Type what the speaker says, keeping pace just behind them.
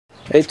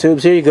Hey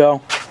Tubes, here you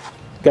go.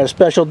 Got a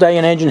special day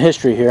in engine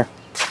history here.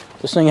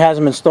 This thing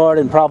hasn't been started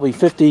in probably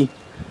 50,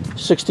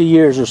 60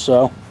 years or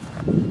so.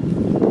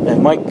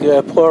 And Mike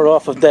poured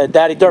off of that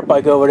daddy dirt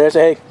bike over there.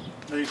 Say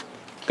hey.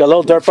 Got a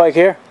little dirt bike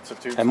here.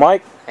 Hey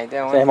Mike. How you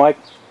doing? Say hey Mike.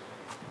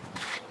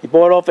 He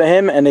bought it off of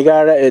him, and they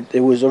got it. It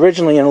was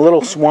originally in a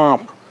little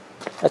swamp.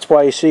 That's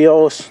why you see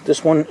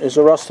this one is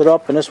rusted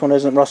up, and this one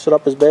isn't rusted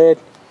up as bad.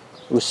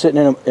 It was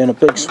sitting in a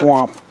big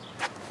swamp,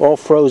 all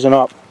frozen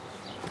up.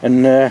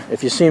 And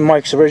if you've seen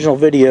Mike's original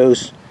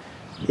videos,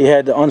 he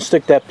had to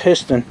unstick that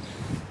piston.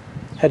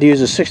 Had to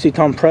use a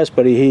 60-ton press,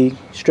 but he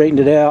straightened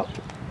it out.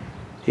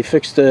 He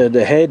fixed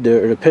the head.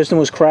 The piston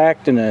was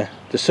cracked, and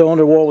the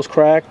cylinder wall was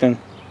cracked, and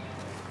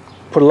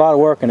put a lot of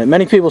work in it.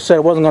 Many people said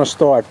it wasn't going to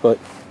start, but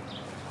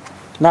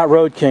not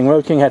Road King.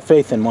 Road King had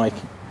faith in Mike.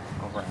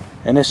 Right.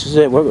 And this is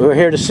it. We're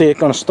here to see it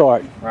going to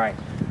start. Right.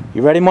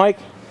 You ready, Mike?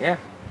 Yeah.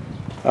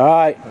 All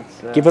right.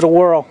 Give it a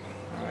whirl.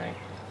 All right.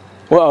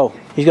 Whoa.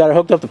 He's got it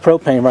hooked up to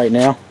propane right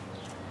now.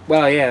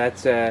 Well, yeah,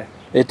 that's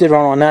It did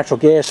run on natural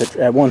gas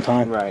at one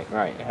time. Right.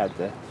 It had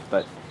to,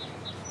 but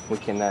we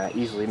can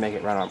easily make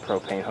it run on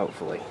propane,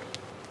 hopefully.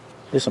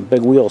 There's some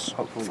big wheels.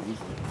 Hopefully easily.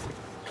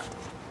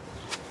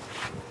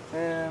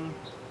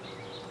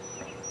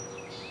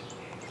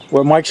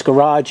 We're at Mike's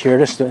garage here.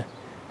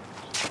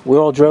 We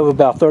all drove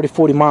about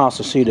 30-40 miles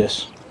to see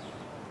this.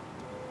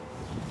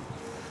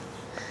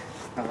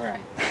 All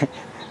right.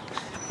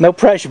 No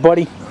pressure,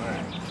 buddy. All right.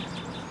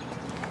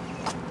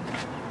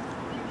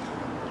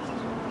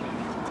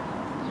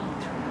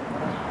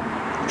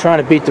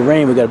 Trying to beat the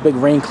rain. We got a big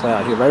rain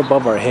cloud here right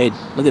above our head.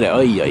 Look at that.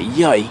 Ay,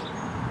 ay, ay.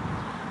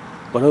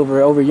 But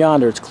over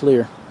yonder, it's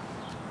clear.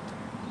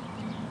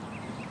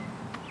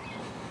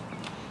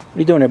 What are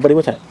you doing there, buddy?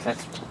 What's that?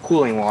 That's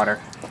cooling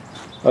water.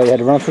 Oh, you had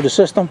to run through the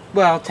system?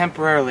 Well,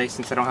 temporarily,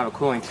 since I don't have a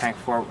cooling tank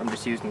for it, I'm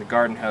just using the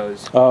garden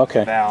hose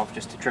valve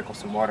just to trickle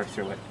some water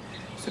through it,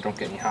 so don't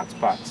get any hot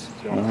spots.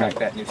 So don't crack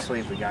that new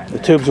sleeve we got in The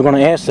there. tubes were going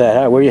to ask that.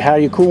 How are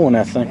you cooling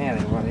that thing?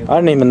 Yeah, I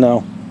didn't even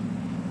know.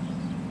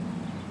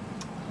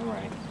 All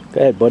right. Go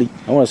ahead, buddy.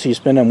 I want to see you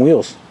spin them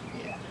wheels.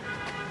 Yeah.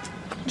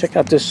 Check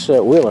out this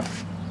wheeler.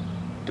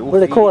 Dual What do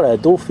they feed. call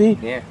that? Dual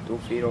feed? Yeah, dual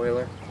feed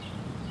oiler.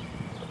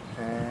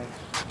 Alright.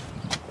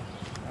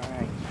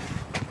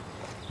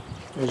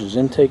 There's his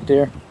intake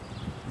there.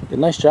 Did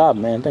a nice job,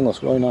 man. Thing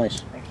looks really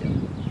nice. Thank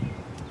you.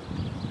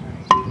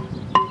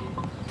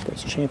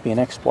 That's Champion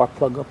X spark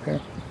plug up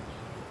here.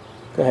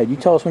 Go ahead. You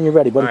tell us when you're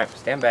ready, buddy. Alright,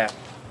 stand back.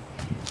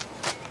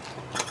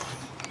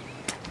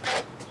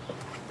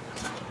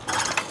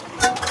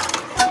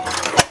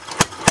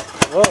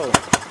 Whoa.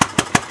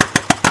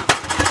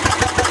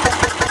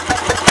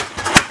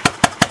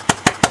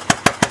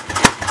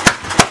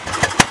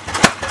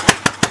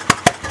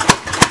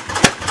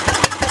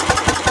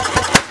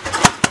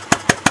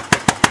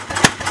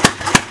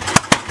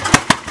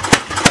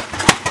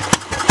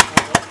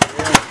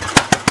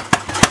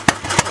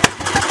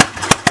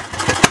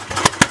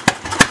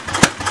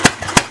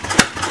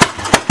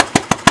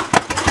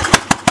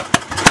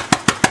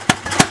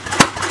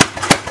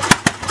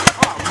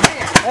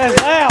 That's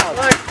loud.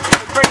 Look,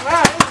 it's pretty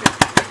loud, isn't it?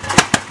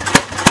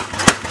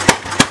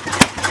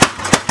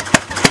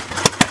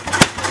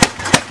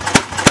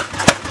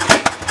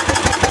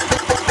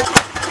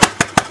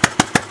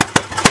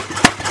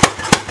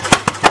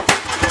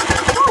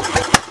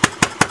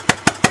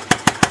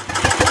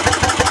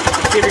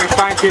 Let's see if we can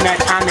fine-tune that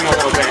timing a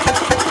little bit.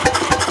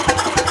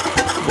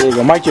 There you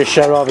go. Might just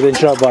shut it off. It didn't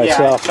shut up by Yeah,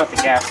 itself. shut the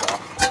gas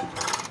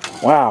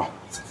off. Wow.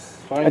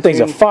 That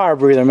thing's a fire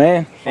breather,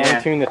 man.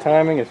 Fine-tune the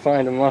timing and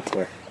find a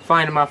muffler.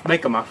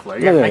 Make a muffler.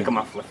 You gotta make a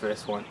muffler for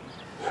this one.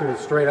 Shoot it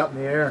straight up in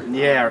the air.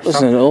 Yeah, or Listen,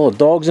 something. all the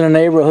dogs in the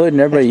neighborhood and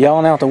everybody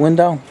yelling out the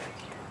window.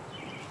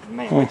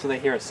 Man, wait till they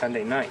hear it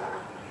Sunday night.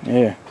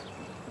 Yeah.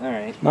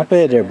 Alright. Not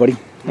bad there, buddy.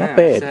 Not So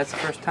bad. that's the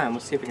first time.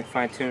 Let's see if we can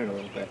fine-tune it a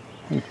little bit.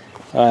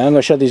 All right, I'm going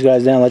to shut these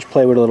guys down. Let you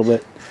play with it a little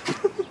bit.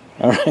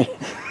 All right.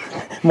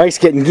 Mike's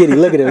getting giddy.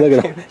 Look at it.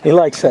 Look at him. He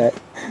likes that.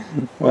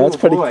 Well, that's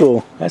pretty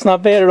cool. That's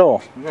not bad at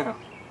all. No. All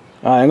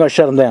right, I'm going to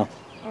shut him down.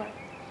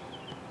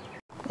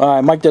 All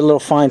right, Mike did a little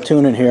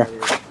fine-tuning here.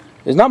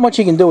 There's not much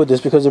he can do with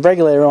this because the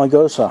regulator only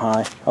goes so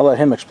high. I'll let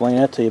him explain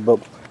that to you. But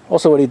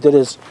also what he did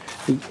is,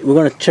 we're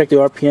going to check the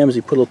RPMs.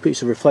 He put a little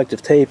piece of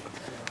reflective tape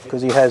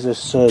because he has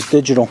this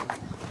digital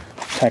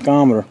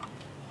tachometer.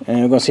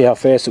 And we're going to see how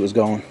fast it was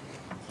going.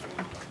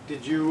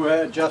 Did you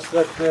adjust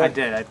that? I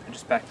did. I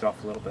just backed it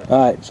off a little bit.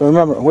 All right, so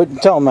remember,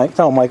 tell him,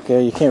 Mike,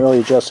 you can't really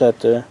adjust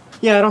that.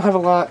 Yeah, I don't have a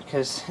lot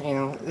because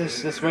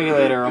this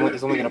regulator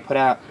is only going to put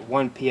out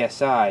 1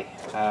 psi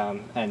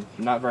and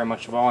not very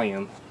much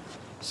volume.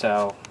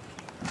 So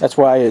that's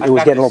why it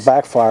was getting a little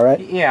backfire, right?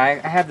 Yeah,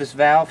 I have this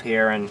valve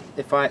here, and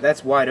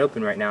that's wide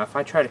open right now. If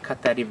I try to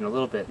cut that even a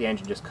little bit, the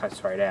engine just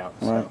cuts right out.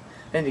 So right.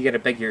 I need to get a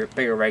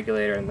bigger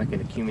regulator and like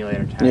an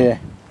accumulator tank. Yeah.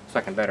 So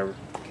I can better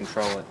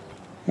control it.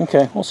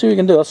 Okay, we'll see what we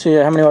can do. Let's see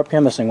how many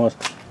RPM this thing was.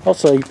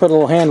 Also, you put a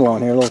little handle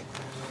on here, a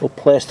little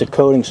plastic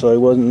coating so he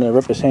wasn't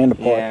rip his hand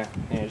apart. Yeah,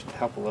 just to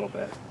help a little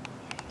bit.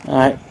 All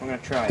right. I'm gonna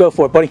try. Go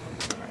for it, buddy.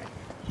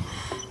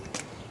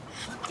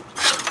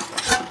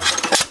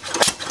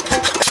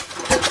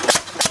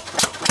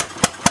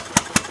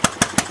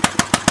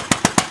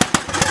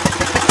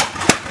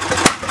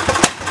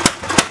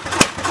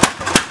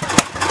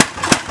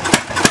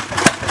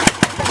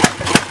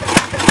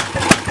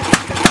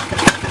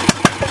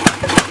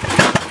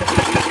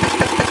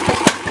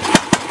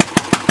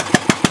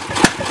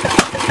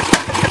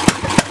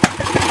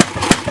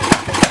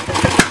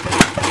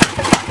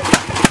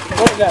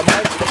 that,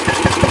 Mike?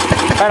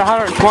 About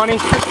 120.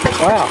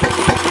 Wow.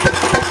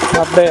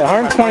 Not bad.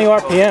 120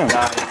 RPM.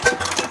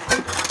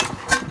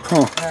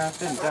 Huh. No, it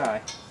didn't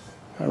die.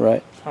 All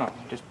right. Huh,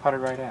 just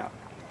puttered right out.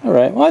 All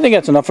right. Well, I think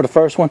that's enough for the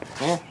first one.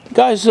 Yeah.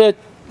 Guys, by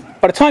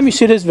the time you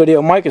see this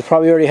video, Mike has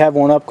probably already have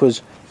one up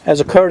because, as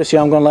a courtesy,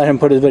 I'm going to let him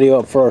put his video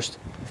up first.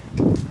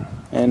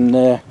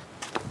 And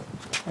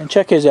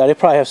check his out. He'll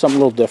probably have something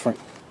a little different.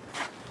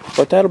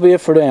 But that'll be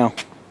it for now.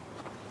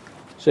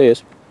 See you.